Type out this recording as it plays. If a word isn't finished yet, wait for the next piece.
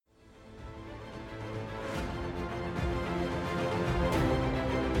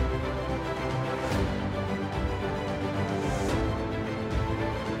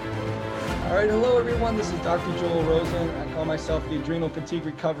right, hello everyone. This is Dr. Joel Rosen. I call myself the Adrenal Fatigue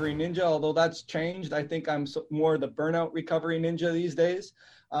Recovery Ninja, although that's changed. I think I'm more the Burnout Recovery Ninja these days.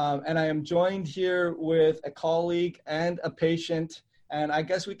 And I am joined here with a colleague and a patient, and I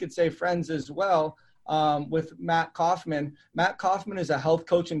guess we could say friends as well, with Matt Kaufman. Matt Kaufman is a health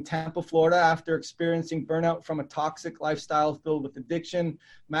coach in Tampa, Florida. After experiencing burnout from a toxic lifestyle filled with addiction,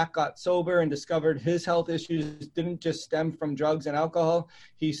 Matt got sober and discovered his health issues didn't just stem from drugs and alcohol.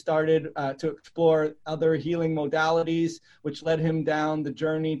 He started to explore other healing modalities, which led him down the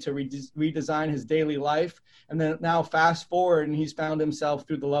journey to redesign his daily life. And then now fast forward, and he's found himself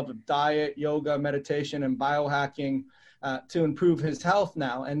through the love of diet, yoga, meditation, and biohacking to improve his health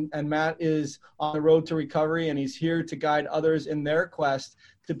now. And Matt is on the road to recovery, and he's here to guide others in their quest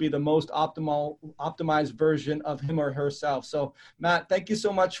to be the most optimized version of him or herself. So Matt, thank you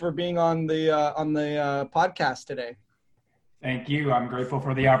so much for being on the podcast today. Thank you. I'm grateful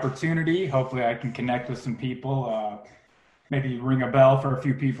for the opportunity. Hopefully I can connect with some people, maybe ring a bell for a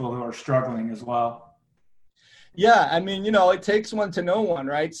few people who are struggling as well. Yeah, I mean, it takes one to know one,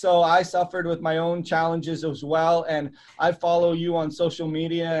 right? So I suffered with my own challenges as well. And I follow you on social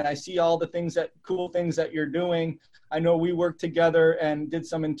media and I see all the cool things that you're doing. I know we worked together and did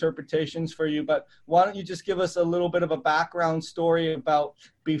some interpretations for you, but why don't you just give us a little bit of a background story about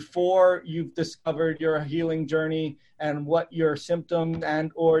before you've discovered your healing journey and what your symptoms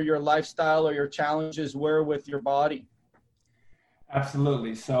and or your lifestyle or your challenges were with your body?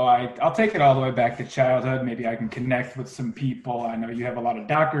 Absolutely. So I'll take it all the way back to childhood. Maybe I can connect with some people. I know you have a lot of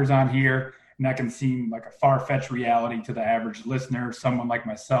doctors on here, and that can seem like a far-fetched reality to the average listener. Someone like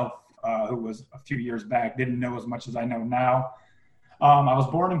myself, who was a few years back, didn't know as much as I know now. I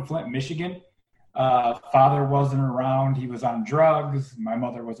was born in Flint, Michigan. Father wasn't around. He was on drugs. My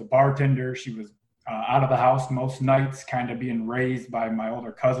mother was a bartender. She was out of the house most nights, kind of being raised by my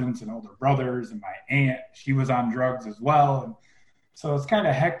older cousins and older brothers, and my aunt. She was on drugs as well. And so it's kind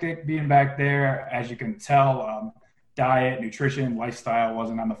of hectic being back there. As you can tell, diet, nutrition, lifestyle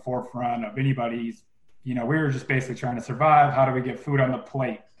wasn't on the forefront of anybody's. We were just basically trying to survive. How do we get food on the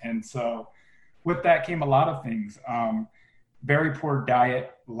plate? And so with that came a lot of things. Very poor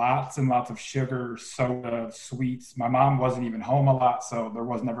diet, lots and lots of sugar, soda, sweets. My mom wasn't even home a lot, so there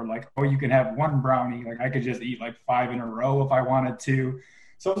was never like, oh, you can have one brownie. Like I could just eat like 5 in a row if I wanted to.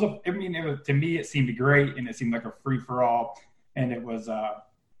 So to me, it seemed great, and it seemed like a free for all. And it was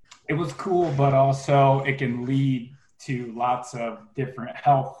cool, but also it can lead to lots of different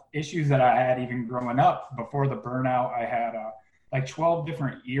health issues that I had even growing up. Before the burnout, I had like 12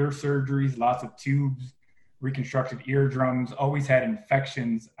 different ear surgeries, lots of tubes, reconstructed eardrums, always had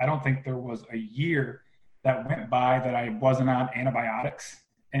infections. I don't think there was a year that went by that I wasn't on antibiotics.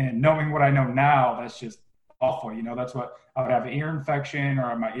 And knowing what I know now, that's just awful. That's what I would have an ear infection,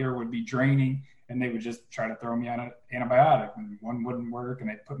 or my ear would be draining, and they would just try to throw me on an antibiotic, and one wouldn't work, and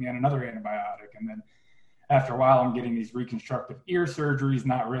they'd put me on another antibiotic. And then after a while, I'm getting these reconstructive ear surgeries,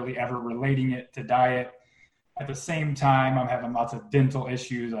 not really ever relating it to diet. At the same time, I'm having lots of dental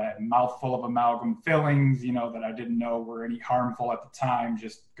issues. I had a mouthful of amalgam fillings, that I didn't know were any harmful at the time,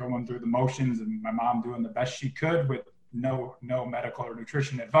 just going through the motions, and my mom doing the best she could with no medical or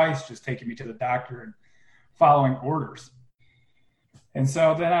nutrition advice, just taking me to the doctor and following orders. And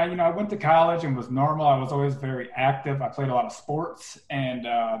so then I went to college and was normal. I was always very active. I played a lot of sports. And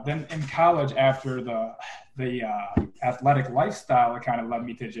then in college, after the athletic lifestyle, it kind of led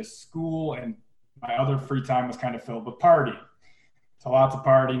me to just school, and my other free time was kind of filled with partying. So lots of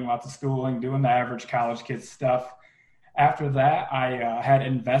partying, lots of schooling, doing the average college kid stuff. After that, I had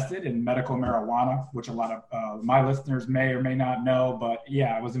invested in medical marijuana, which a lot of my listeners may or may not know. But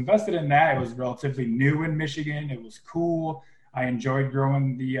yeah, I was invested in that. It was relatively new in Michigan. It was cool. I enjoyed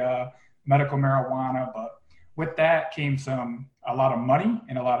growing the medical marijuana, but with that came a lot of money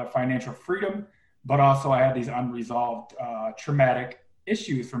and a lot of financial freedom. But also I had these unresolved traumatic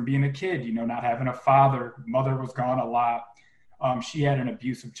issues from being a kid, not having a father. Mother was gone a lot. She had an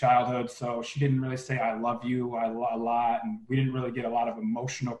abusive childhood, so she didn't really say, I love you a lot. And we didn't really get a lot of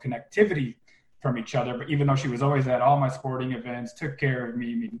emotional connectivity from each other. But even though she was always at all my sporting events, took care of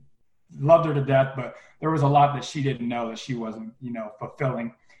me, loved her to death, but there was a lot that she didn't know that she wasn't,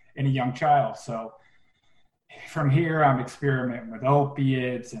 fulfilling in a young child. So from here, I'm experimenting with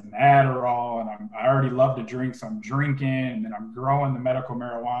opiates and Adderall, and I already love to drink, so I'm drinking, and then I'm growing the medical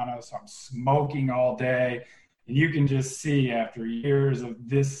marijuana, so I'm smoking all day. And you can just see after years of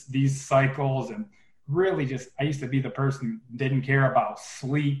these cycles, and really just, I used to be the person who didn't care about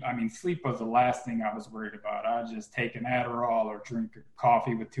sleep. I mean, sleep was the last thing I was worried about. I'd just take an Adderall or drink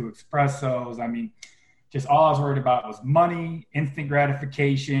coffee with 2 espressos. I mean, just all I was worried about was money, instant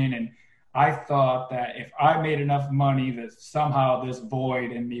gratification. And I thought that if I made enough money that somehow this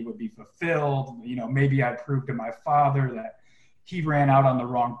void in me would be fulfilled. Maybe I proved to my father that he ran out on the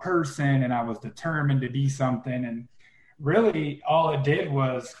wrong person and I was determined to be something. And really all it did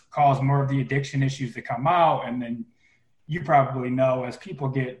was cause more of the addiction issues to come out. And then you probably know, as people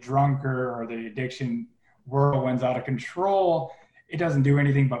get drunker or the addiction whirlwinds out of control, it doesn't do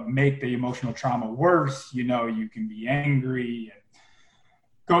anything but make the emotional trauma worse. You can be angry and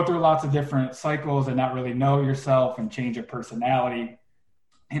go through lots of different cycles and not really know yourself and change your personality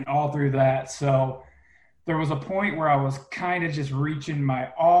and all through that. So there was a point where I was kind of just reaching my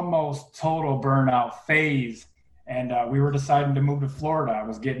almost total burnout phase. And we were deciding to move to Florida. I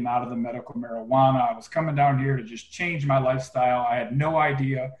was getting out of the medical marijuana. I was coming down here to just change my lifestyle. I had no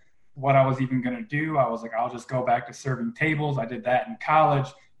idea what I was even going to do. I was like, I'll just go back to serving tables. I did that in college.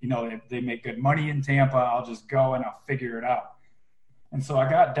 They make good money in Tampa. I'll just go and I'll figure it out. And so I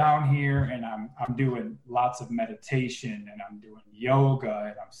got down here and I'm doing lots of meditation and I'm doing yoga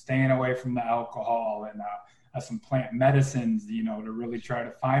and I'm staying away from the alcohol and some plant medicines, to really try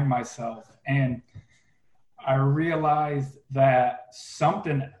to find myself. And I realized that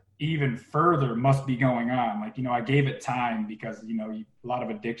something even further must be going on. I gave it time because, a lot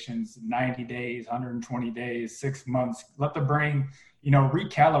of addictions, 90 days, 120 days, 6 months, let the brain,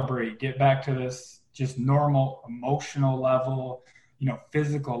 recalibrate, get back to this just normal emotional level,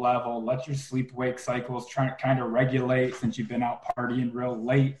 physical level, let your sleep wake cycles try to kind of regulate since you've been out partying real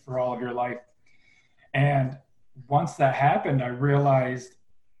late for all of your life. And once that happened, I realized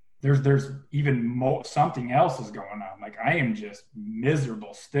there's even something else is going on. I am just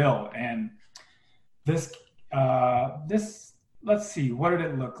miserable still. And this, let's see, what did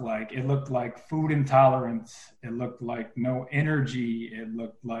it look like? It looked like food intolerance. It looked like no energy. It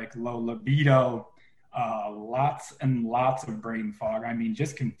looked like low libido, lots and lots of brain fog.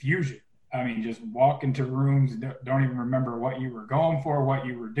 Just confusion. Just walk into rooms, don't even remember what you were going for, what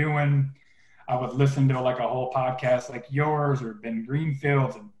you were doing. I would listen to a whole podcast like yours or Ben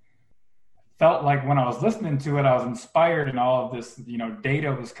Greenfield's and felt like when I was listening to it, I was inspired and all of this,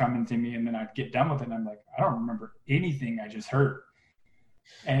 data was coming to me, and then I'd get done with it and I'm like, I don't remember anything I just heard.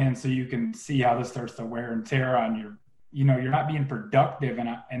 And so you can see how this starts to wear and tear on your, you're not being productive.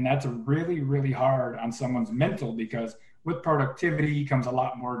 And that's really, really hard on someone's mental, because with productivity comes a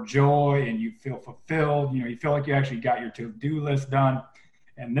lot more joy and you feel fulfilled. You feel like you actually got your to-do list done.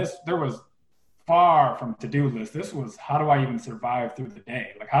 And there was far from to-do list. This was, how do I even survive through the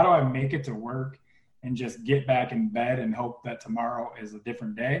day? How do I make it to work and just get back in bed and hope that tomorrow is a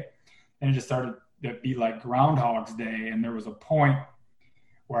different day? And it just started to be like Groundhog's Day. And there was a point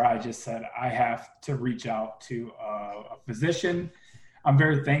where I just said, I have to reach out to a physician. I'm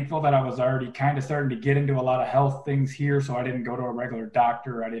very thankful that I was already kind of starting to get into a lot of health things here. So I didn't go to a regular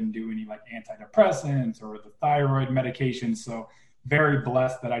doctor. I didn't do any antidepressants or the thyroid medication. So very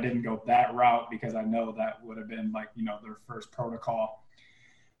blessed that I didn't go that route, because I know that would have been their first protocol.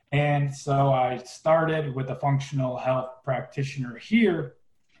 And so I started with a functional health practitioner here,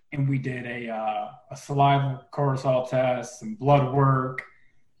 and we did a saliva cortisol test, some blood work.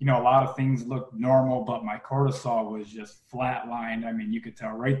 A lot of things looked normal, but my cortisol was just flatlined. You could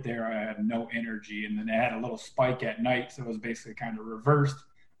tell right there I had no energy, and then it had a little spike at night. So it was basically kind of reversed,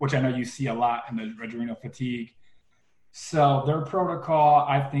 which I know you see a lot in the adrenal fatigue. So their protocol,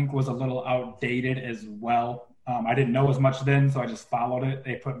 I think, was a little outdated as well. I didn't know as much then, so I just followed it.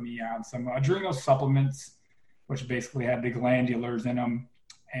 They put me on some adrenal supplements, which basically had the glandulars in them,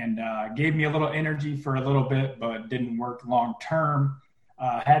 and gave me a little energy for a little bit, but didn't work long term.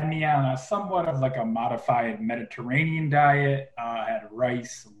 Had me on a somewhat of a modified Mediterranean diet. Had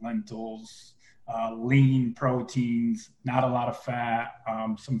rice, lentils, lean proteins, not a lot of fat,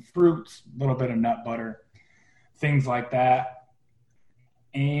 some fruits, a little bit of nut butter, things like that.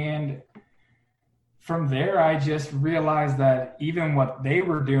 And from there, I just realized that even what they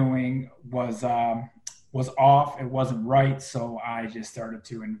were doing was off. It wasn't right. So I just started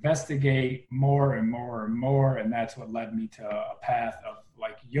to investigate more and more and more. And that's what led me to a path of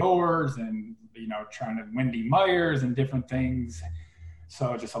yours and, trying to Wendy Myers and different things.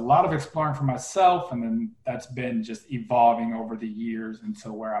 So just a lot of exploring for myself. And then that's been just evolving over the years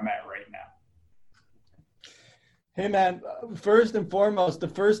until where I'm at right now. Hey man, first and foremost, the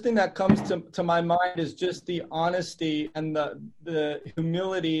first thing that comes to my mind is just the honesty and the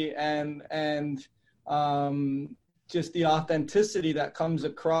humility and just the authenticity that comes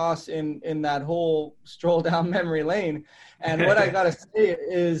across in that whole stroll down memory lane. And what I gotta say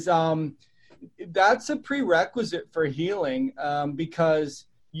is that's a prerequisite for healing, because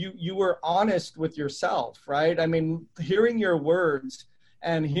you were honest with yourself, right? Hearing your words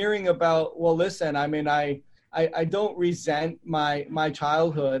and hearing about, well, listen, I mean, I don't resent my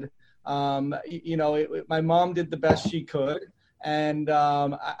childhood. My mom did the best she could. And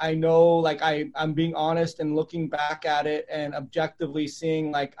I know, like, I'm being honest and looking back at it and objectively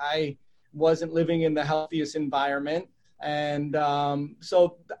seeing, like, I wasn't living in the healthiest environment. And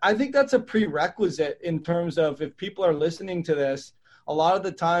so I think that's a prerequisite in terms of, if people are listening to this, a lot of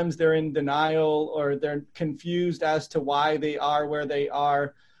the times they're in denial, or they're confused as to why they are where they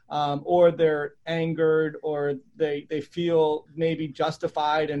are, or they're angered, or they feel maybe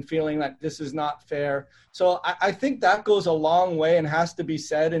justified in feeling that this is not fair. So I think that goes a long way and has to be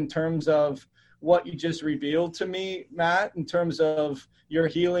said in terms of what you just revealed to me, Matt, in terms of your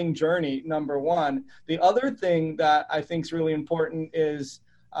healing journey, number one. The other thing that I think is really important is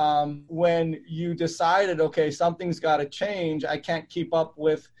when you decided, okay, something's got to change, I can't keep up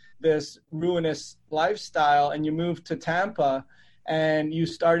with this ruinous lifestyle, and you moved to Tampa, and you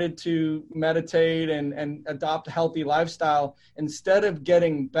started to meditate and adopt a healthy lifestyle. Instead of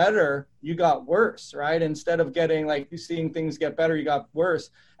getting better, you got worse, right? Instead of getting, like, you seeing things get better, you got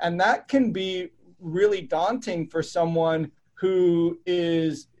worse. And that can be really daunting for someone who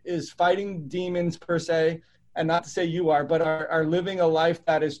is fighting demons, per se, and not to say you are, but are living a life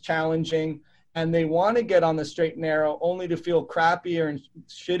that is challenging, and they want to get on the straight and narrow only to feel crappier and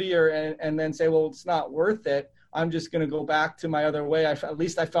shittier, and then say, well, it's not worth it. I'm just going to go back to my other way. At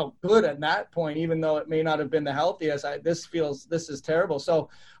least I felt good at that point, even though it may not have been the healthiest. This is terrible. So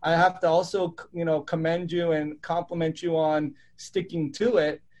I have to also, commend you and compliment you on sticking to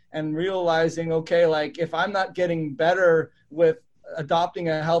it and realizing, okay, like, if I'm not getting better with adopting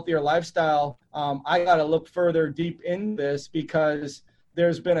a healthier lifestyle, I got to look further deep in this, because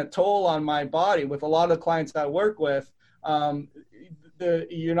there's been a toll on my body. With a lot of clients I work with,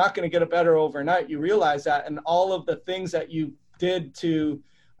 you're not going to get it better overnight. You realize that, and all of the things that you did to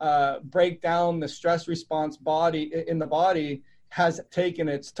break down the stress response in the body has taken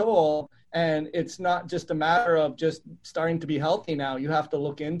its toll. And it's not just a matter of just starting to be healthy now. You have to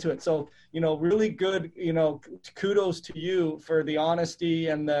look into it. So, really good, kudos to you for the honesty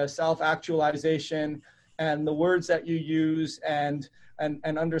and the self-actualization and the words that you use, and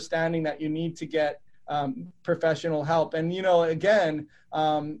understanding that you need to get professional help. And, again,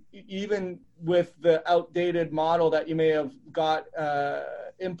 even with the outdated model that you may have got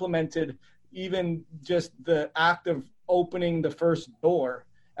implemented, even just the act of opening the first door,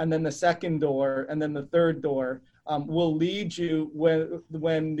 and then the second door, and then the third door, will lead you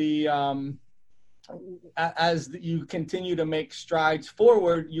as you continue to make strides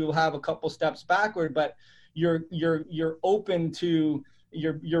forward, you'll have a couple steps backward, but you're open to,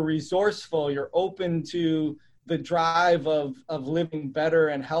 you're resourceful, you're open to the drive of living better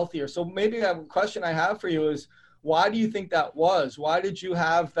and healthier. So maybe a question I have for you is, why do you think that was? Why did you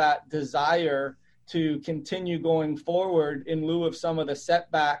have that desire to continue going forward in lieu of some of the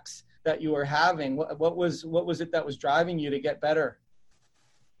setbacks that you were having? What was it that was driving you to get better?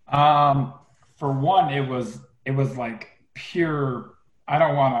 For one, it was like pure, I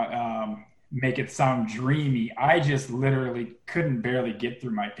don't want to make it sound dreamy. I just literally couldn't barely get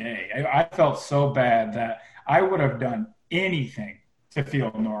through my day. I felt so bad that I would have done anything to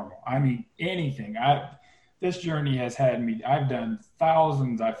feel normal. I mean, anything. This journey has had me, I've done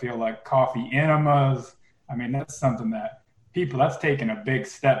thousands, I feel like, coffee enemas. I mean, that's something that that's taken a big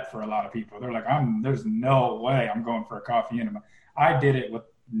step for a lot of people. They're like, there's no way I'm going for a coffee enema. I did it with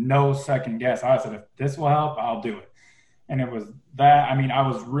no second guess. I said, if this will help, I'll do it. And it was that. I mean, I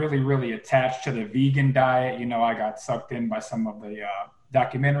was really, really attached to the vegan diet. I got sucked in by some of the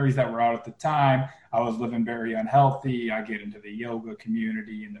documentaries that were out at the time. I was living very unhealthy. I get into the yoga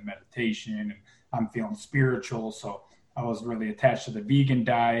community and the meditation, and I'm feeling spiritual. So I was really attached to the vegan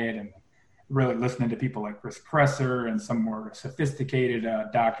diet and really listening to people like Chris Kresser and some more sophisticated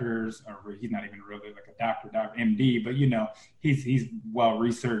doctors, or he's not even really like a doctor, MD, but he's well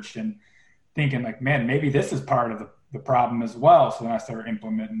researched, and thinking like, man, maybe this is part of the problem as well. So then I started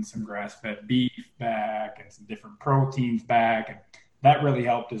implementing some grass-fed beef back and some different proteins back, and that really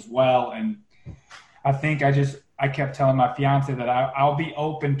helped as well. And I think I kept telling my fiance that I'll be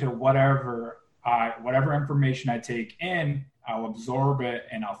open to whatever information I take in. I'll absorb it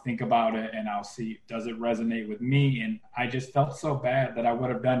and I'll think about it and I'll see, does it resonate with me? And I just felt so bad that I would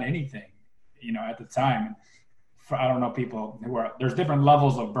have done anything, at the time. I don't know, people there's different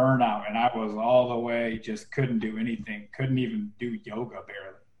levels of burnout, and I was all the way, just couldn't do anything, couldn't even do yoga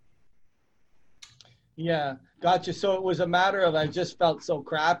barely. Yeah, gotcha. So it was a matter of, I just felt so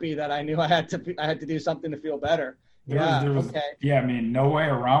crappy that I knew I had to do something to feel better. Okay. Yeah, I mean, no way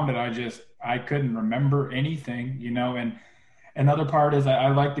around it. I couldn't remember anything, and Another part is I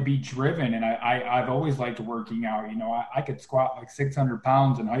like to be driven, and I've always liked working out. You know, I could squat like 600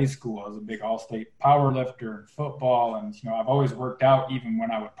 pounds in high school. I was a big all-state power lifter in football, and you know, I've always worked out. Even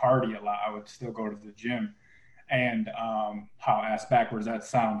when I would party a lot, I would still go to the gym. And how ass backwards that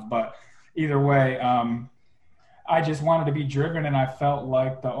sounds, but either way, I just wanted to be driven, and I felt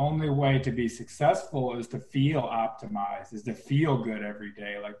like the only way to be successful is to feel optimized, is to feel good every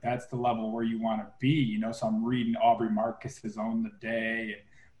day. Like that's the level where you want to be, you know. So I'm reading Aubrey Marcus's Own the Day and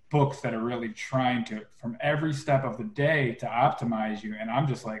books that are really trying to, from every step of the day, to optimize you. And I'm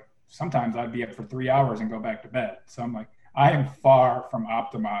just like, sometimes I'd be up for 3 hours and go back to bed. So I'm like, I am far from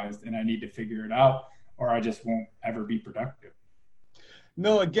optimized, and I need to figure it out, or I just won't ever be productive.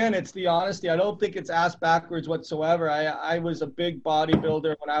 No, again, it's the honesty. I don't think it's ass backwards whatsoever. I was a big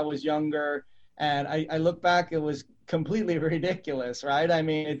bodybuilder when I was younger, and I look back, it was completely ridiculous, right? I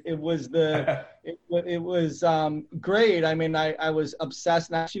mean, it was great. I mean, I was obsessed,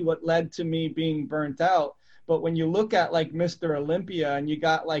 and actually what led to me being burnt out. But when you look at like Mr. Olympia, and you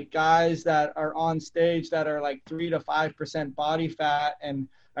got like guys that are on stage that are like 3 to 5% body fat and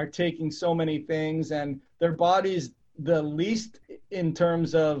are taking so many things, and their bodies the least in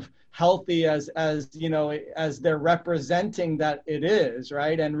terms of healthy as you know, as they're representing that it is,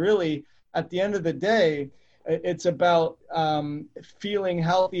 right? And really at the end of the day, it's about feeling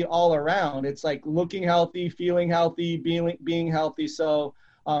healthy all around. It's like looking healthy, feeling healthy, being healthy. So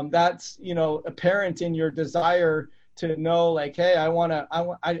that's, you know, apparent in your desire to know like, hey,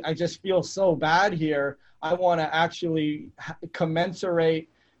 I just feel so bad here. I want to actually commensurate,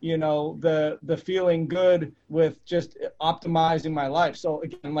 you know, the feeling good with just optimizing my life. So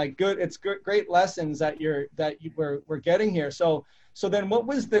again, like it's great lessons that we're getting here. So then what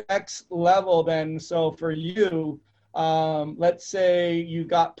was the next level then? So for you, let's say you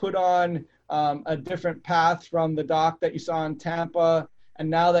got put on a different path from the doc that you saw in Tampa, and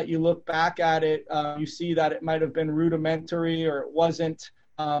now that you look back at it, you see that it might have been rudimentary, or it wasn't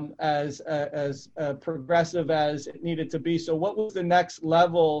as progressive as it needed to be. So what was the next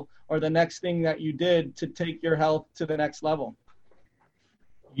level, or the next thing that you did to take your health to the next level?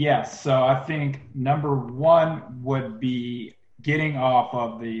 Yes. So I think number one would be getting off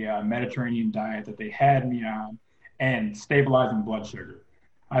of the Mediterranean diet that they had me on and stabilizing blood sugar.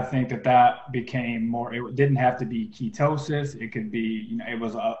 I think that became more, it didn't have to be ketosis. It could be, you know, it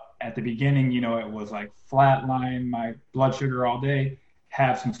was at the beginning, you know, it was like flatline my blood sugar all day,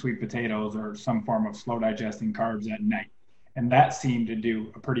 have some sweet potatoes or some form of slow digesting carbs at night. And that seemed to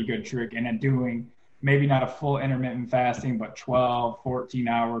do a pretty good trick. And then doing maybe not a full intermittent fasting, but 12, 14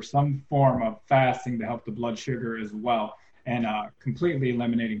 hours, some form of fasting to help the blood sugar as well. And completely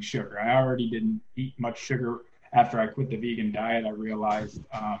eliminating sugar. I already didn't eat much sugar after I quit the vegan diet. I realized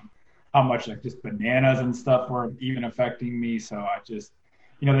how much like just bananas and stuff were even affecting me. So I just,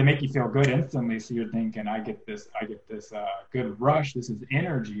 you know, they make you feel good instantly. So you're thinking, I get this good rush. This is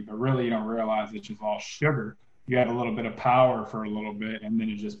energy, but really you don't realize it's just all sugar. You had a little bit of power for a little bit, and then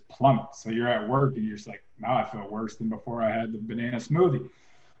it just plummets. So you're at work and you're just like, now I feel worse than before I had the banana smoothie.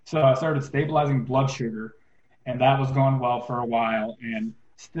 So I started stabilizing blood sugar, and that was going well for a while, and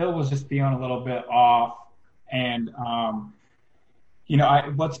still was just feeling a little bit off. And, you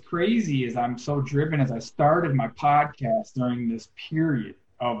know, what's crazy is I'm so driven as I started my podcast during this period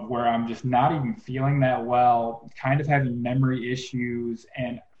of where I'm just not even feeling that well, kind of having memory issues.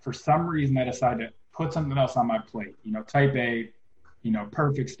 And for some reason, I decided to put something else on my plate, you know, type A, you know,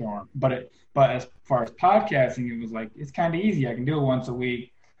 perfect storm. But as far as podcasting, it was like, it's kind of easy. I can do it once a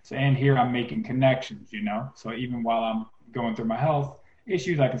week. So, and here I'm making connections, you know, so even while I'm going through my health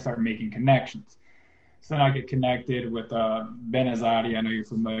issues, I can start making connections. So then I get connected with Ben Azadi. I know you're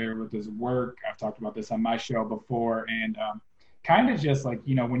familiar with his work. I've talked about this on my show before. And kind of just like,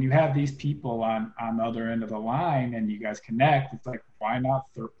 you know, when you have these people on the other end of the line and you guys connect, it's like, why not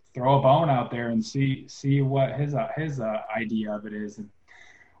throw a bone out there and see what his idea of it is. And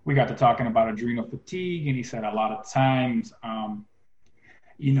we got to talking about adrenal fatigue, and he said a lot of times,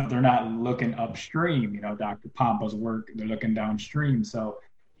 you know, they're not looking upstream. You know, Dr. Pompa's work, they're looking downstream. So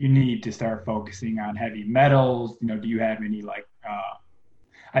you need to start focusing on heavy metals. You know, do you have any like,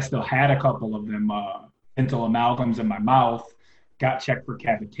 I still had a couple of them, dental amalgams in my mouth, got checked for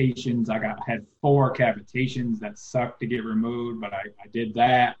cavitations. Had 4 cavitations that sucked to get removed, but I did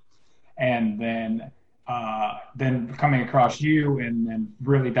that. And then coming across you and then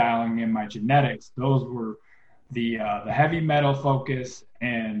really dialing in my genetics, those were the heavy metal focus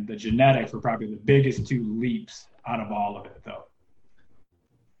and the genetics were probably the biggest 2 leaps out of all of it though.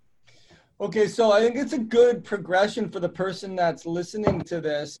 Okay, so I think it's a good progression for the person that's listening to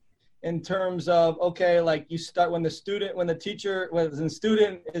this in terms of, okay, like you start when the student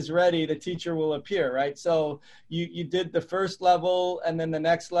is ready, the teacher will appear, right? So you did the first level and then the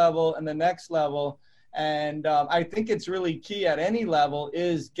next level and the next level. And I think it's really key at any level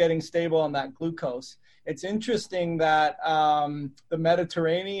is getting stable on that glucose. It's interesting that the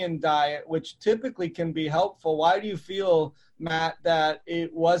Mediterranean diet, which typically can be helpful, why do you feel, Matt, that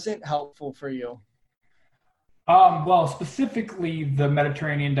it wasn't helpful for you? Well, specifically the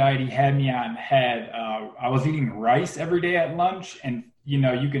Mediterranean diet he had me on I was eating rice every day at lunch, and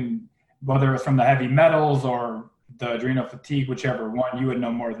you can, whether it's from the heavy metals or the adrenal fatigue, whichever one, you would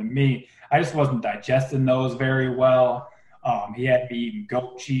know more than me. I just wasn't digesting those very well. He had me eating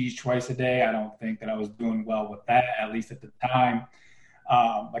goat cheese twice a day. I don't think that I was doing well with that, at least at the time.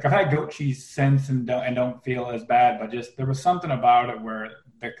 Like I've had goat cheese since and don't feel as bad, but just there was something about it where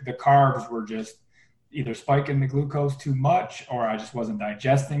the carbs were just either spiking the glucose too much or I just wasn't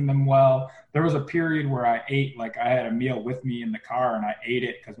digesting them well. There was a period where I ate, like I had a meal with me in the car and I ate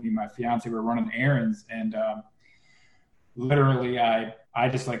it because me and my fiance were running errands, and literally I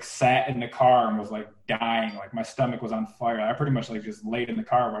just like sat in the car and was like dying. Like my stomach was on fire. I pretty much like just laid in the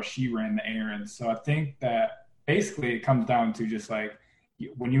car while she ran the errands. So I think that basically it comes down to just like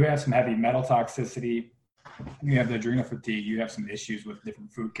when you have some heavy metal toxicity, you have the adrenal fatigue, you have some issues with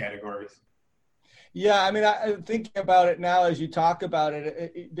different food categories. Yeah, I mean, I'm thinking about it now as you talk about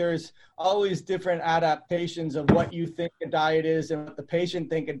it, there's always different adaptations of what you think a diet is and what the patient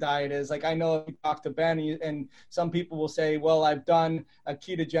think a diet is. Like I know if you talk to Ben and some people will say, well, I've done a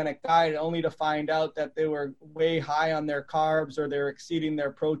ketogenic diet only to find out that they were way high on their carbs or they're exceeding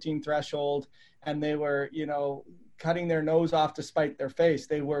their protein threshold and they were, cutting their nose off to spite their face.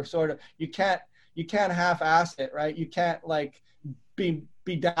 They were sort of, you can't half-ass it, right? You can't like be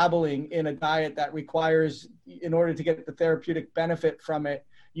dabbling in a diet that requires, in order to get the therapeutic benefit from it,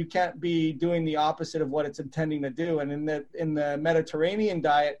 you can't be doing the opposite of what it's intending to do. And in the Mediterranean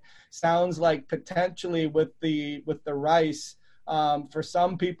diet, sounds like potentially with the rice, for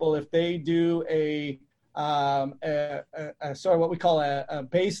some people, if they do a sort of what we call a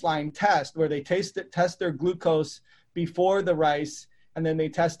baseline test, where they test their glucose before the rice, and then they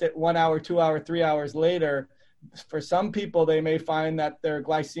test it 1 hour, 2 hour, 3 hours later. For some people, they may find that their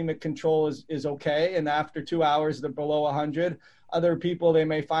glycemic control is okay, and after 2 hours, they're below 100. Other people, they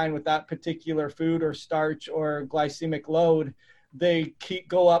may find with that particular food or starch or glycemic load, they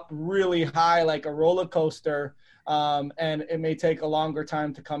go up really high like a roller coaster, and it may take a longer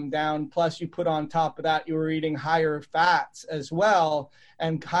time to come down. Plus, you put on top of that, you were eating higher fats as well,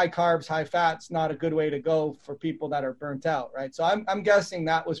 and high carbs, high fats, not a good way to go for people that are burnt out, right? So I'm guessing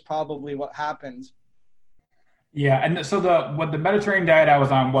that was probably what happened. Yeah, and so the Mediterranean diet I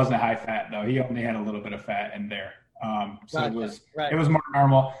was on wasn't high fat though. He only had a little bit of fat in there, so Gotcha. it was more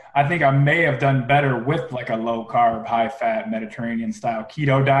normal. I think I may have done better with like a low carb, high fat Mediterranean style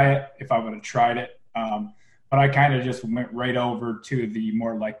keto diet if I would have tried it. But I kind of just went right over to the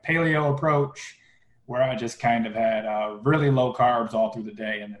more like paleo approach, where I just kind of had really low carbs all through the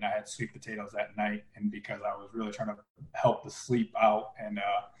day, and then I had sweet potatoes at night. And because I was really trying to help the sleep out and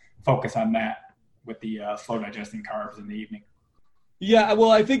focus on that, with the slow digesting carbs in the evening. Yeah, well,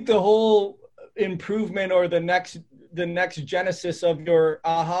 I think the whole improvement or the next genesis of your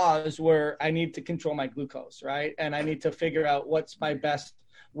ahas were I need to control my glucose, right? And I need to figure out what's my best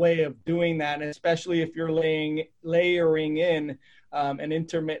way of doing that, and especially if you're layering in an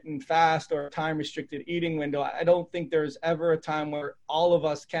intermittent fast or a time-restricted eating window. I don't think there's ever a time where all of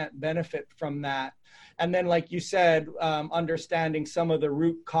us can't benefit from that. And then, like you said, understanding some of the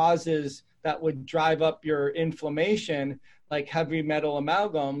root causes that would drive up your inflammation, like heavy metal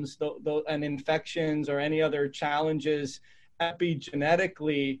amalgams and infections or any other challenges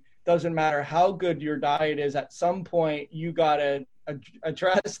epigenetically. Doesn't matter how good your diet is, at some point you got to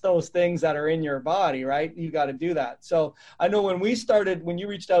address those things that are in your body, right? You got to do that. So I know when you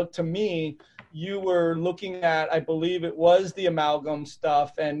reached out to me, you were looking at, I believe it was the amalgam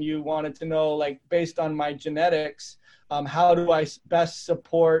stuff, and you wanted to know, like, based on my genetics, how do I best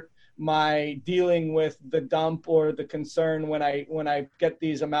support my dealing with the dump or the concern when I get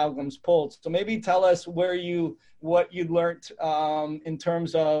these amalgams pulled. So maybe tell us what you learned in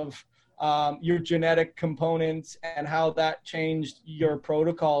terms of your genetic components and how that changed your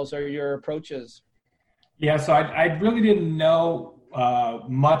protocols or your approaches. Yeah, so I really didn't know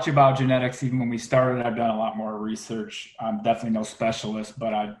much about genetics even when we started. I've done a lot more research. I'm definitely no specialist,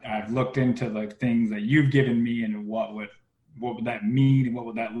 but I've looked into the things that you've given me and what would that mean and what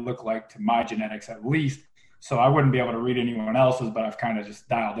would that look like to my genetics at least. So I wouldn't be able to read anyone else's, but I've kind of just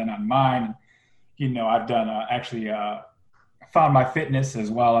dialed in on mine. I've done actually found my fitness as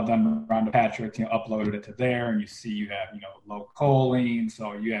well. I've done Rhonda Patrick, uploaded it to there, and you see you have, low choline.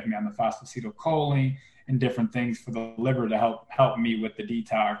 So you have me on the phosphatidylcholine and different things for the liver to help me with the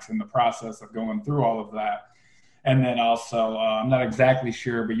detox and the process of going through all of that. And then also, I'm not exactly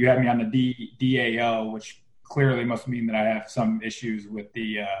sure, but you have me on the DAO, which clearly must mean that I have some issues with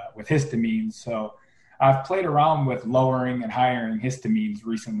with histamines. So I've played around with lowering and higher histamines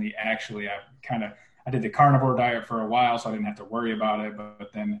recently. Actually, I did the carnivore diet for a while, so I didn't have to worry about it.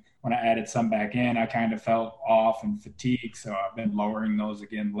 But then when I added some back in, I kind of felt off and fatigued. So I've been lowering those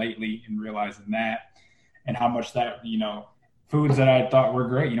again lately and realizing that and how much that, foods that I thought were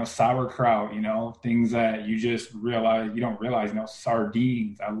great, sauerkraut, things that you just realize, you don't realize,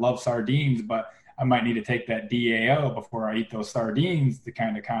 sardines. I love sardines, but I might need to take that DAO before I eat those sardines to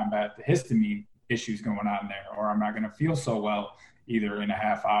kind of combat the histamine issues going on there, or I'm not going to feel so well either in a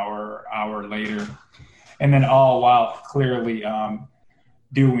half hour later. And then all while clearly I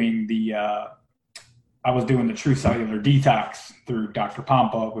was doing the True Cellular Detox through Dr.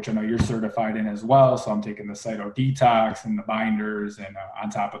 Pompa, which I know you're certified in as well. So I'm taking the Cyto Detox and the binders and on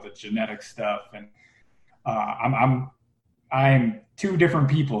top of the genetic stuff. And I'm two different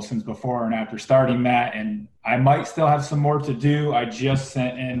people since before and after starting that. And I might still have some more to do. I just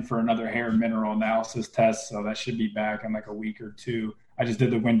sent in for another hair mineral analysis test. So that should be back in like a week or two. I just did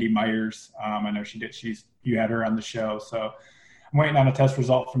the Wendy Myers. I know you had her on the show. So I'm waiting on a test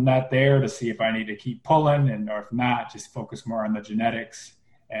result from that there to see if I need to keep pulling, or if not, just focus more on the genetics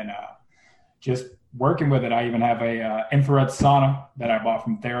and just working with it. I even have a infrared sauna that I bought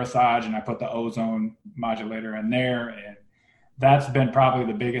from Therasage, and I put the ozone modulator in there, and that's been probably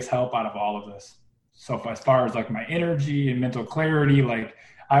the biggest help out of all of this. So as far as like my energy and mental clarity, like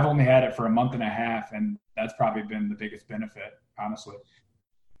I've only had it for a month and a half, and that's probably been the biggest benefit, honestly.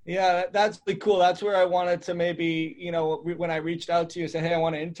 Yeah, that's really cool. That's where I wanted to maybe, when I reached out to you, say, hey, I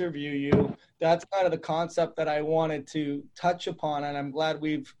want to interview you. That's kind of the concept that I wanted to touch upon. And I'm glad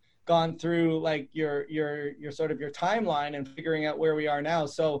we've gone through like your sort of your timeline and figuring out where we are now.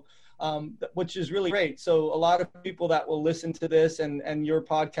 So, which is really great. So a lot of people that will listen to this and your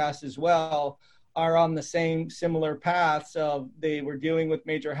podcast as well are on the similar paths of they were dealing with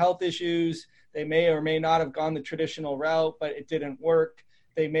major health issues. They may or may not have gone the traditional route, but it didn't work.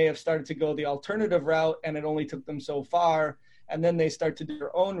 They may have started to go the alternative route and it only took them so far. And then they start to do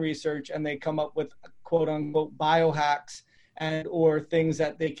their own research and they come up with quote unquote biohacks or things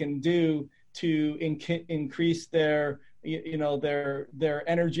that they can do to increase their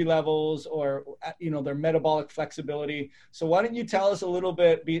energy levels or, their metabolic flexibility. So why don't you tell us a little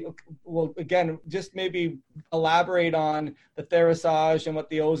bit, again, just maybe elaborate on the Therasage and what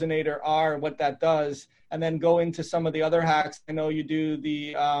the Ozonator are and what that does, and then go into some of the other hacks. I know you do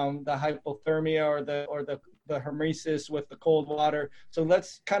the hypothermia or the hormesis with the cold water. So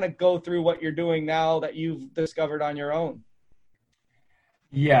let's kind of go through what you're doing now that you've discovered on your own.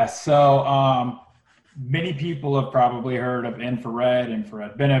 Yeah. So many people have probably heard of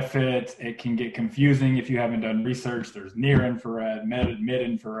infrared benefits. It can get confusing if you haven't done research. There's near infrared,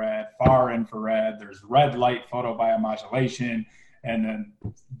 mid-infrared, far infrared. There's red light photobiomodulation. And then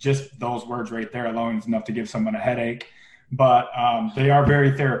just those words right there alone is enough to give someone a headache. But they are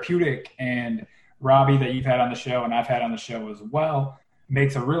very therapeutic. And Robbie, that you've had on the show and I've had on the show as well,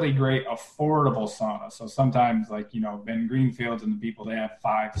 makes a really great affordable sauna. So sometimes like, Ben Greenfields and the people, they have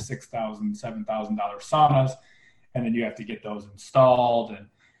 $5,000, $6,000, $7,000 saunas, and then you have to get those installed. And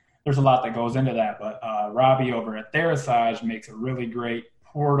there's a lot that goes into that. But Robbie over at Therasage makes a really great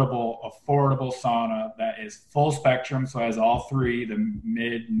portable, affordable sauna that is full spectrum. So it has all three, the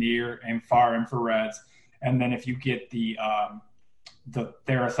mid, near, and far infrareds. And then if you get the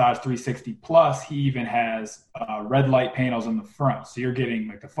Therasage 360 Plus, he even has red light panels in the front. So you're getting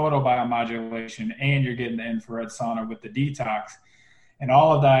like the photobiomodulation and you're getting the infrared sauna with the detox. And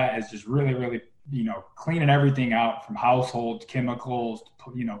all of that is just really, really, cleaning everything out from household chemicals,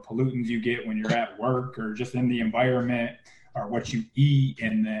 pollutants you get when you're at work or just in the environment, or what you eat,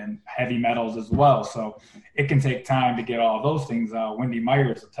 and then heavy metals as well. So it can take time to get all those things out. Wendy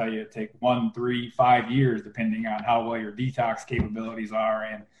Myers will tell you it take 1, 3, 5 years, depending on how well your detox capabilities are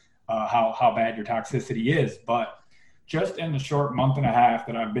and how bad your toxicity is. But just in the short month and a half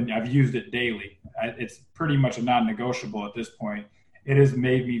that I've used it daily, it's pretty much a non-negotiable at this point. It has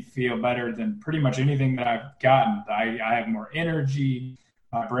made me feel better than pretty much anything that I've gotten. I have more energy.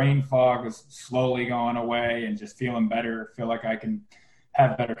 My brain fog is slowly going away and just feeling better. Feel like I can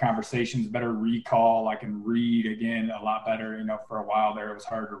have better conversations, better recall. I can read again a lot better. For a while there, it was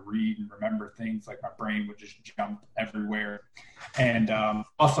hard to read and remember things. Like my brain would just jump everywhere. And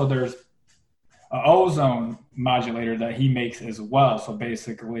also there's ozone modulator that he makes as well. So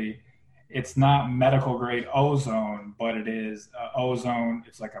basically, it's not medical grade ozone, but it is ozone.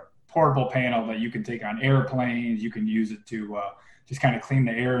 It's like a portable panel that you can take on airplanes. You can use it to just kind of clean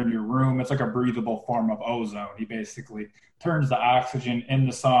the air in your room. It's like a breathable form of ozone. He basically turns the oxygen in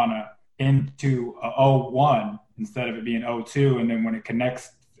the sauna into a O1 instead of it being O2. And then when it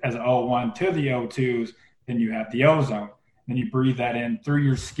connects as an O1 to the O2s, then you have the ozone. Then you breathe that in through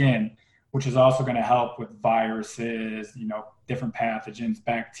your skin, which is also going to help with viruses, different pathogens,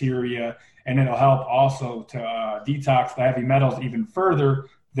 bacteria, and it'll help also to detox the heavy metals even further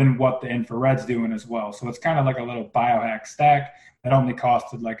than what the infrared's doing as well. So it's kind of like a little biohack stack that only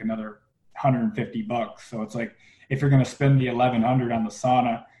costed like another $150. So it's like, if you're going to spend the 1,100 on the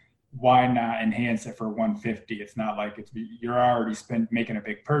sauna, why not enhance it for 150? It's not like you're already making a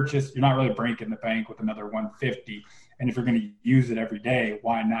big purchase. You're not really breaking the bank with another 150. And if you're going to use it every day,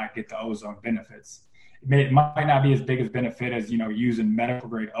 why not get the ozone benefits? It might not be as big as benefit as, using medical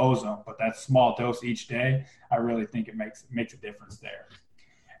grade ozone, but that small dose each day, I really think it makes a difference there.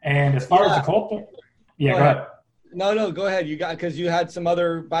 And as far as the cold, go ahead. No, go ahead. Because you had some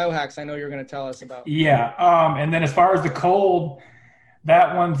other biohacks I know you're going to tell us about. Yeah. And then as far as the cold,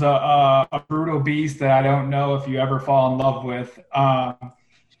 that one's a brutal beast that I don't know if you ever fall in love with.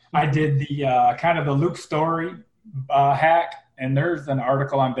 I did the kind of the Luke Story hack, and there's an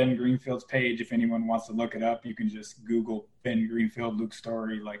article on Ben Greenfield's page. If anyone wants to look it up, you can just Google Ben Greenfield Luke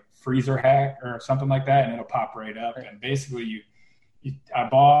Story, like freezer hack or something like that, and it'll pop right up. And basically, I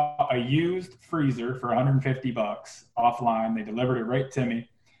bought a used freezer for $150 offline. They delivered it right to me.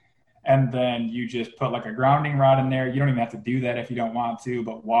 And then you just put like a grounding rod in there. You don't even have to do that if you don't want to,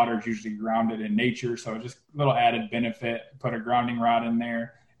 but water is usually grounded in nature. So just a little added benefit, put a grounding rod in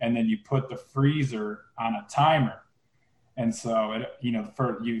there, and then you put the freezer on a timer. And so,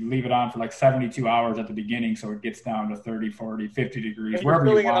 you leave it on for like 72 hours at the beginning. So it gets down to 30, 40, 50 degrees, wherever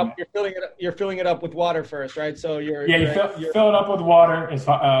you want it. You're filling it up with water first, right? So you fill it up with water,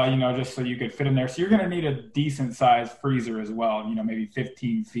 just so you could fit in there. So you're going to need a decent sized freezer as well, maybe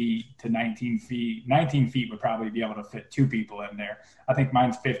 15 feet to 19 feet. 19 feet would probably be able to fit two people in there. I think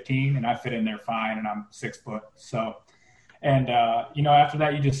mine's 15 and I fit in there fine, and I'm 6 foot. So, and, after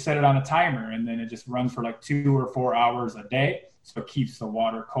that, you just set it on a timer, and then it just runs for like 2 or 4 hours a day. So it keeps the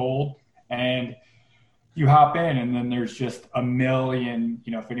water cold, and you hop in, and then there's just a million,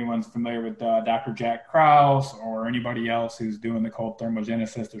 if anyone's familiar with Dr. Jack Krause or anybody else who's doing the cold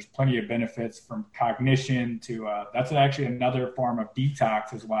thermogenesis, there's plenty of benefits from cognition to, that's actually another form of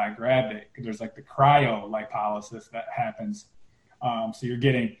detox is why I grabbed it. Because there's like the cryolipolysis that happens. So you're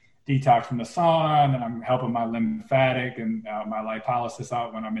getting detox from the sauna, and then I'm helping my lymphatic and my lipolysis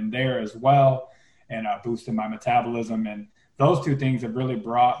out when I'm in there as well, and boosting my metabolism. And those two things have really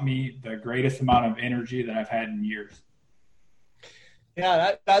brought me the greatest amount of energy that I've had in years.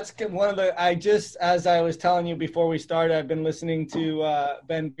 Yeah, that's one of the, as I was telling you before we started, I've been listening to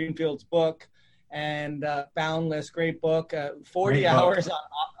Ben Greenfield's book, and Boundless, great book, 40 hours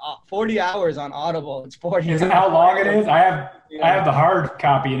on Audible. It's 40 Is it how long it is? I have the hard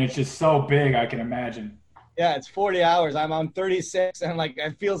copy, and it's just so big, I can imagine. Yeah, it's 40 hours. I'm on 36, and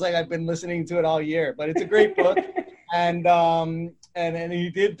it feels like I've been listening to it all year, but it's a great book. And he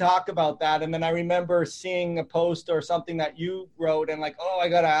did talk about that. And then I remember seeing a post or something that you wrote, and I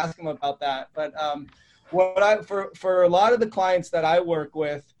got to ask him about that. But for a lot of the clients that I work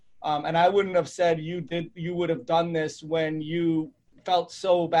with, and I wouldn't have said you would have done this when you felt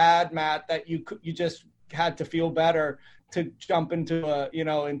so bad, Matt, that you just had to feel better to jump into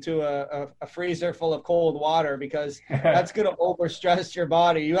a freezer full of cold water, because that's going to overstress your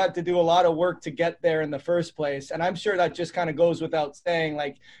body. You had to do a lot of work to get there in the first place. And I'm sure that just kind of goes without saying.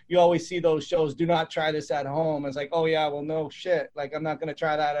 You always see those shows, do not try this at home. It's oh yeah, well, no shit. I'm not going to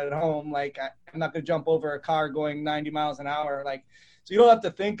try that at home. I'm not going to jump over a car going 90 miles an hour. So you don't have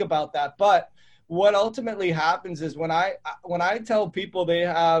to think about that. But what ultimately happens is when I tell people they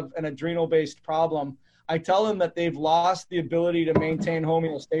have an adrenal-based problem, I tell them that they've lost the ability to maintain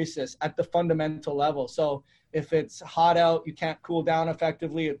homeostasis at the fundamental level. So if it's hot out, you can't cool down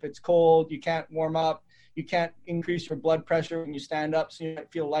effectively. If it's cold, you can't warm up. You can't increase your blood pressure when you stand up, so you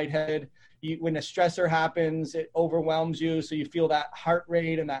might feel lightheaded. When a stressor happens, it overwhelms you, so you feel that heart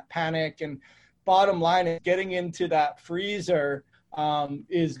rate and that panic. And bottom line is, getting into that freezer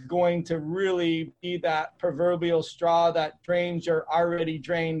is going to really be that proverbial straw that drains your already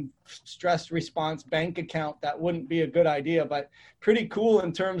drained stress response bank account. That wouldn't be a good idea, but pretty cool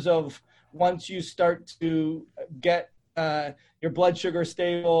in terms of once you start to get your blood sugar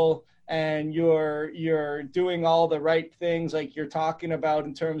stable and you're doing all the right things like you're talking about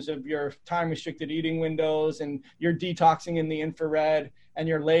in terms of your time restricted eating windows, and you're detoxing in the infrared, and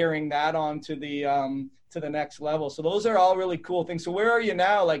you're layering that on to the next level. So those are all really cool things. So where are you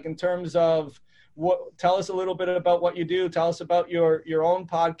now, like in terms of tell us a little bit about what you do. Tell us about your own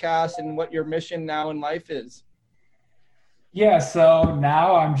podcast and what your mission now in life is. Yeah, so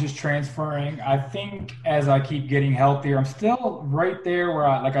now I'm just transferring. I think as I keep getting healthier, I'm still right there where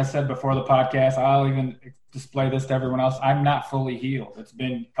like I said before the podcast, I'll even display this to everyone else. I'm not fully healed. It's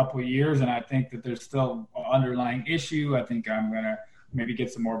been a couple of years, and I think that there's still an underlying issue. I think I'm going to maybe get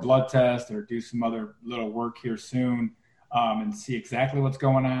some more blood tests or do some other little work here soon and see exactly what's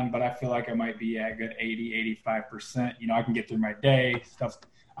going on. But I feel like I might be at a good 80, 85%. I can get through my day.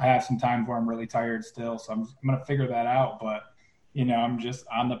 I have some times where I'm really tired still, so I'm going to figure that out. But, I'm just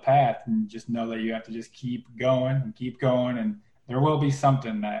on the path, and just know that you have to just keep going, and there will be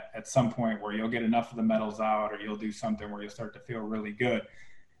something that at some point where you'll get enough of the metals out, or you'll do something where you'll start to feel really good.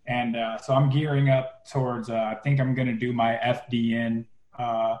 And so I'm gearing up towards, I think I'm going to do my FDN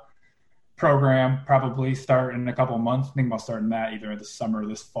program, probably start in a couple of months. I think about starting that either this summer or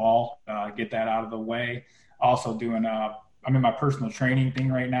this fall, get that out of the way. Also doing I'm in my personal training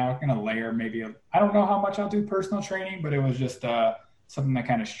thing right now. I'm going to layer I don't know how much I'll do personal training, but it was just something that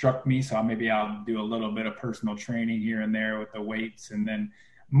kind of struck me. So maybe I'll do a little bit of personal training here and there with the weights, and then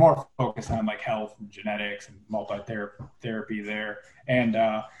more focus on like health and genetics and multi-therapy there, and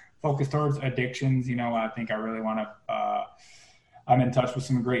focus towards addictions. I think I really want to, I'm in touch with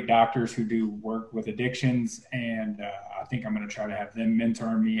some great doctors who do work with addictions, and I think I'm going to try to have them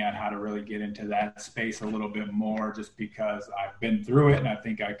mentor me on how to really get into that space a little bit more, just because I've been through it, and I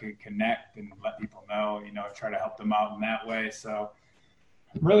think I could connect and let people know, try to help them out in that way. So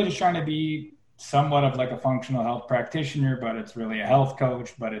I'm really just trying to be somewhat of like a functional health practitioner, but it's really a health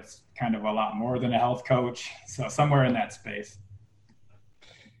coach, but it's kind of a lot more than a health coach. So somewhere in that space.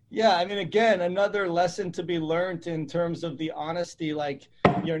 Yeah, I mean, again, another lesson to be learned in terms of the honesty. Like,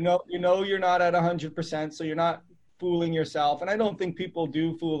 you're not at 100%, so you're not fooling yourself. And I don't think people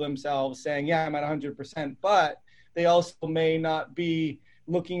do fool themselves saying, yeah, I'm at 100%, but they also may not be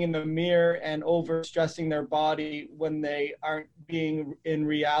looking in the mirror and over stressing their body when they aren't being in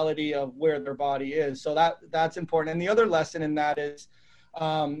reality of where their body is. So that's important. And the other lesson in that is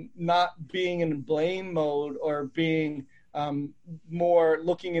not being in blame mode, or being more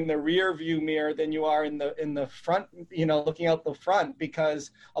looking in the rear view mirror than you are in the front, looking out the front,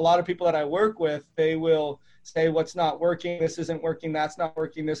 because a lot of people that I work with, they will say, what's not working, this isn't working, that's not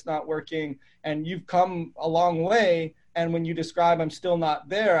working, this not working, and you've come a long way. And when you describe I'm still not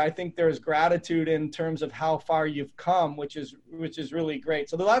there, I think there's gratitude in terms of how far you've come, which is really great.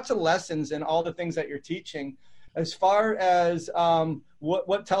 So there are lots of lessons in all the things that you're teaching. As far as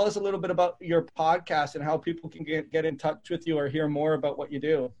what tell us a little bit about your podcast and how people can get in touch with you or hear more about what you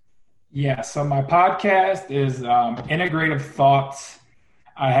do. Yeah, so my podcast is Integrative Thoughts.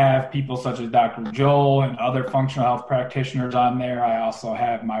 I have people such as Dr. Joel and other functional health practitioners on there. I also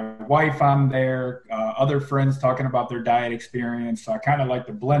have my wife on there, other friends talking about their diet experience. So I kind of like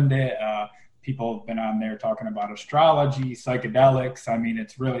to blend it. People have been on there talking about astrology, psychedelics. I mean,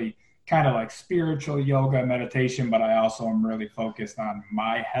 it's really kind of like spiritual yoga, meditation, but I also am really focused on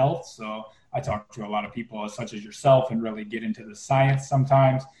my health. So I talk to a lot of people such as yourself and really get into the science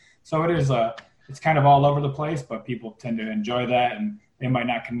sometimes. So it's kind of all over the place, but people tend to enjoy that, and they might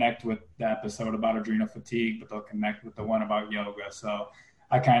not connect with the episode about adrenal fatigue, but they'll connect with the one about yoga. So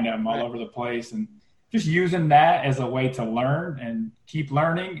I kind of am all over the place, and just using that as a way to learn and keep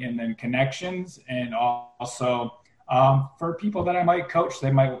learning, and then connections. And also for people that I might coach,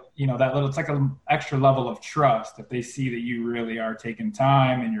 they might, it's like an extra level of trust if they see that you really are taking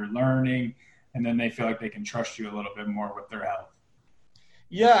time and you're learning, and then they feel like they can trust you a little bit more with their health.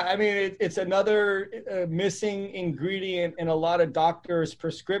 Yeah, I mean, it's another missing ingredient in a lot of doctors'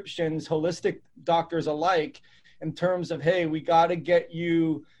 prescriptions, holistic doctors alike, in terms of, hey, we got to get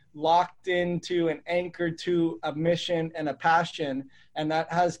you locked into and anchored to a mission and a passion. And that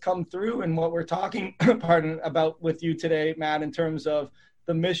has come through in what we're talking about with you today, Matt, in terms of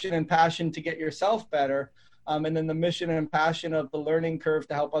the mission and passion to get yourself better. And then the mission and passion of the learning curve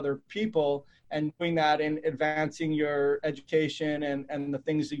to help other people, and doing that in advancing your education and the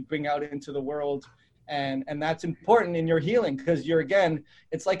things that you bring out into the world. And that's important in your healing, because you're, again,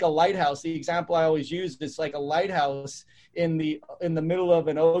 it's like a lighthouse. The example I always use, it's like a lighthouse in the middle of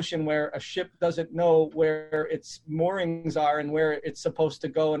an ocean where a ship doesn't know where its moorings are and where it's supposed to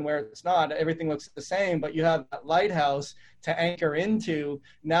go and where it's not. Everything looks the same, but you have that lighthouse to anchor into.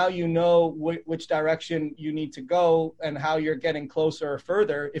 Now you know which direction you need to go and how you're getting closer or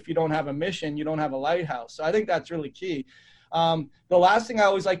further. If you don't have a mission, you don't have a lighthouse. So I think that's really key. The last thing I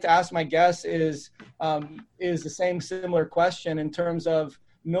always like to ask my guests is the same similar question in terms of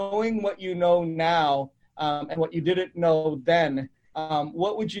knowing what you know now and what you didn't know then.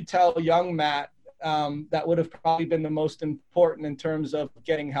 What would you tell young Matt that would have probably been the most important in terms of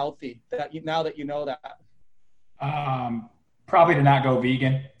getting healthy now that you know that? Probably to not go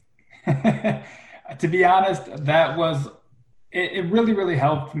vegan. To be honest, that was, it really, really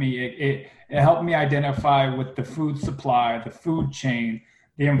helped me. It helped me identify with the food supply, the food chain,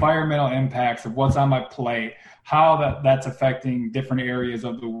 the environmental impacts of what's on my plate, how that's affecting different areas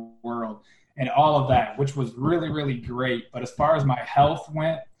of the world, and all of that, which was really, really great. But as far as my health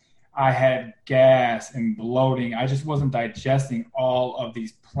went, I had gas and bloating. I just wasn't digesting all of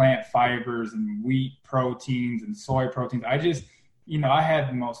these plant fibers and wheat proteins and soy proteins. I just, I had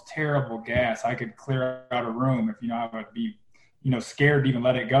the most terrible gas. I could clear out a room if, I would be, scared to even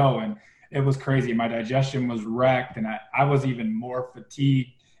let it go. And it was crazy. My digestion was wrecked, and I was even more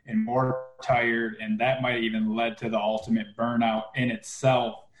fatigued and more tired. And that might have even led to the ultimate burnout in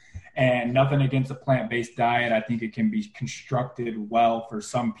itself. And nothing against a plant-based diet. I think it can be constructed well for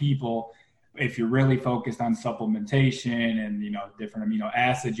some people. If you're really focused on supplementation and, different amino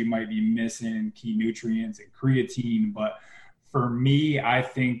acids, you might be missing key nutrients and creatine. But for me, I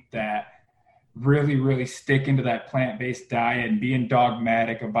think that really, really sticking to that plant-based diet and being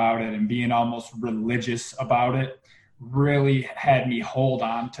dogmatic about it and being almost religious about it really had me hold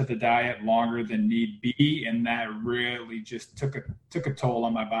on to the diet longer than need be. And that really just took a toll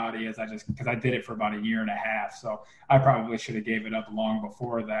on my body because I did it for about 1.5 years. So I probably should have gave it up long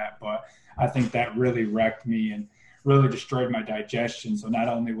before that, but I think that really wrecked me and really destroyed my digestion. So not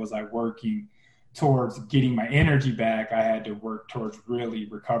only was I working towards getting my energy back, I had to work towards really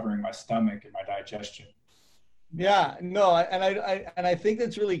recovering my stomach and my digestion. Yeah, no, and I think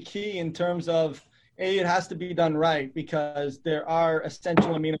that's really key in terms of, it has to be done right, because there are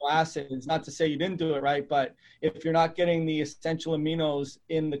essential amino acids. Not to say you didn't do it right, but if you're not getting the essential aminos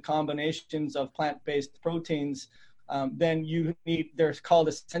in the combinations of plant-based proteins, then they're called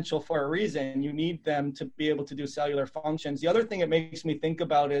essential for a reason. You need them to be able to do cellular functions. The other thing it makes me think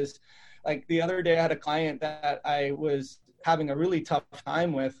about is, like, the other day I had a client that I was having a really tough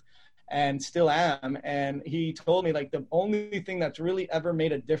time with, and still am. And he told me, like, the only thing that's really ever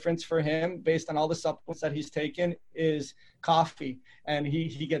made a difference for him based on all the supplements that he's taken is coffee. And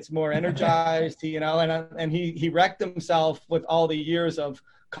he gets more energized, and he wrecked himself with all the years of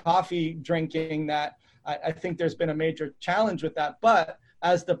coffee drinking. That I think there's been a major challenge with that. But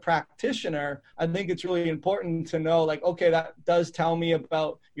as the practitioner, I think it's really important to know, like, okay, that does tell me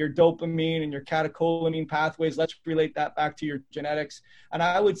about your dopamine and your catecholamine pathways. Let's relate that back to your genetics. And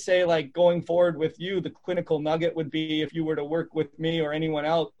I would say, like, going forward with you, the clinical nugget would be, if you were to work with me or anyone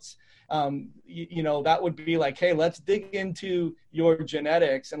else, that would be like, hey, let's dig into your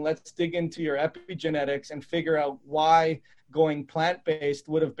genetics and let's dig into your epigenetics and figure out why going plant-based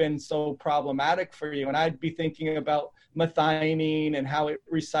would have been so problematic for you. And I'd be thinking about methionine and how it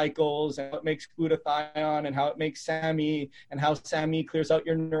recycles and what makes glutathione and how it makes SAMe and how SAMe clears out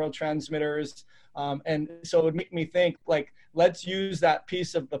your neurotransmitters. And so it would make me think, like, let's use that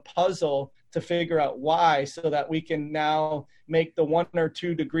piece of the puzzle to figure out why, so that we can now make the 1 or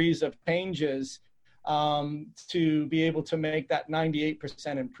 2 degrees of changes to be able to make that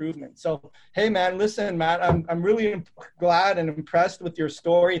 98% improvement. So, hey man, listen, Matt, I'm really glad and impressed with your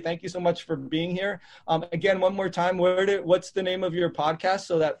story. Thank you so much for being here. Again, one more time, what's the name of your podcast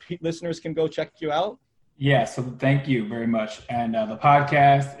so that listeners can go check you out? Yeah, so thank you very much. And the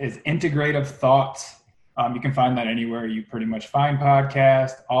podcast is Integrative Thoughts. You can find that anywhere you pretty much find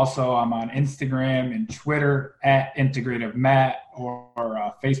podcasts. Also, I'm on Instagram and Twitter at Integrative Matt, or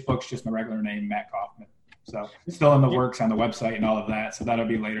Facebook's just my regular name, Matt Kaufman. So still in the works on the website and all of that. So that'll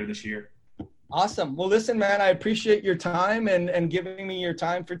be later this year. Awesome. Well, listen, man, I appreciate your time and giving me your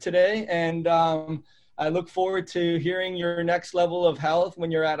time for today. And I look forward to hearing your next level of health when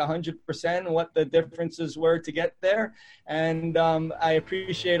you're at 100% and what the differences were to get there. And I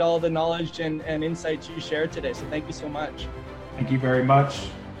appreciate all the knowledge and insights you shared today. So thank you so much. Thank you very much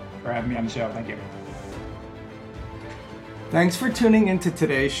for having me on the show. Thank you. Thanks for tuning into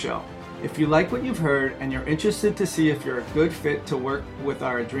today's show. If you like what you've heard and you're interested to see if you're a good fit to work with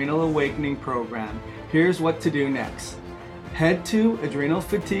our Adrenal Awakening program, here's what to do next. Head to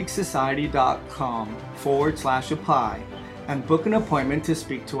adrenalfatiguesociety.com/apply and book an appointment to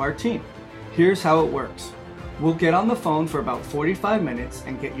speak to our team. Here's how it works. We'll get on the phone for about 45 minutes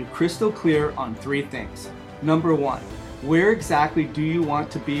and get you crystal clear on 3 things. Number 1, where exactly do you want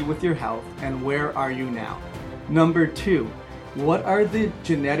to be with your health and where are you now? Number 2, what are the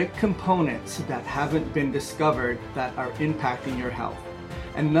genetic components that haven't been discovered that are impacting your health?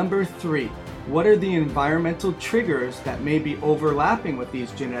 And number 3, what are the environmental triggers that may be overlapping with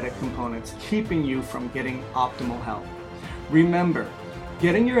these genetic components, keeping you from getting optimal health? Remember,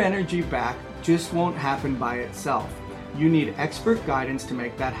 getting your energy back just won't happen by itself. You need expert guidance to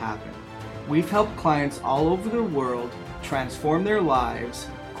make that happen. We've helped clients all over the world transform their lives,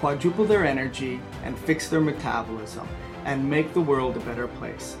 quadruple their energy, and fix their metabolism, and make the world a better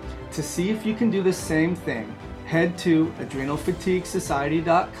place. To see if you can do the same thing, head to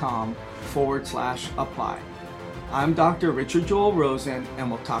adrenalfatiguesociety.com/apply. I'm Dr. Richard Joel Rosen, and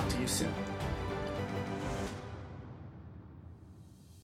we'll talk to you soon.